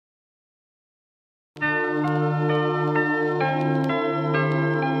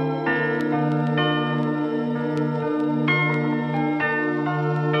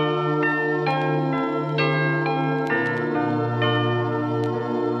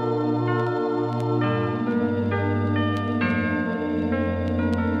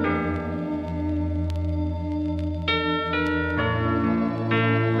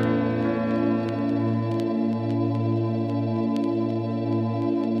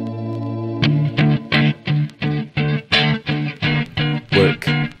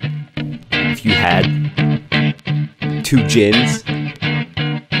2 Djinns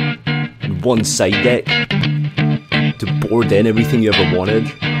and 1 side deck to board in everything you ever wanted.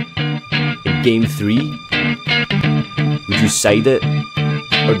 In game 3, would you side it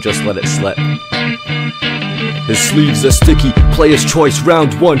or just let it slip? His sleeves are sticky, player's choice,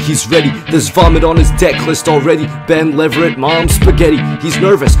 round 1, he's ready. There's vomit on his deck list already. Ben Leverett, mom, spaghetti. He's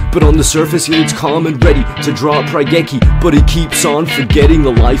nervous, but on the surface he looks calm and ready to drop FarfaYGO. But he keeps on forgetting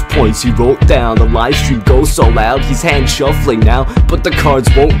the life points he wrote down. The live stream goes so loud, he's hand shuffling now, but the cards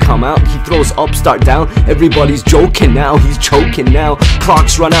won't come out. He throws upstart down, everybody's joking now. He's choking now,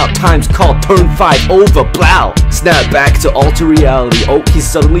 clocks run out, time's called, turn 5 over, blow. Snap back to alter reality, oh, he's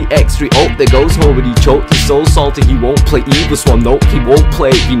suddenly X3, oh, there goes Hoban, he choked, he's so salty, he won't play either swam, nope, he won't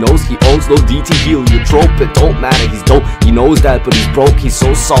play, he knows he owns no DT heal, your trope, it don't matter, he's dope, he knows that, but he's broke, he's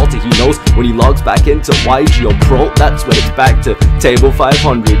so salty, he knows when he logs back into YGO Pro, that's when it's back to table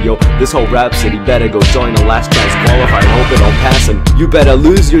 500, yo, this whole rhapsody better go join a last chance qualifier, hope it don't pass him, you better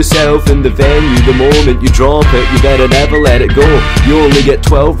lose yourself in the venue, the moment you drop it, you better never let it go, you only get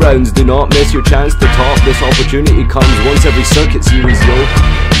 12 rounds, do not miss your chance to top, this opportunity comes once every circuit series, yo.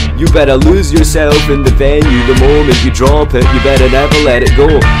 You better lose yourself in the venue, the moment you drop it, you better never let it go.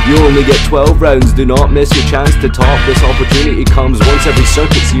 You only get 12 rounds, do not miss your chance to top, this opportunity comes once every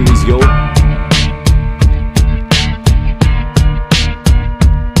circuit series, yo.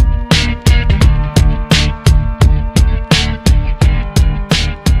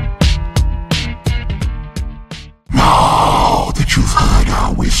 Now that you've heard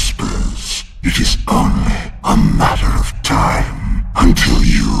our whispers, it is only a matter of time until you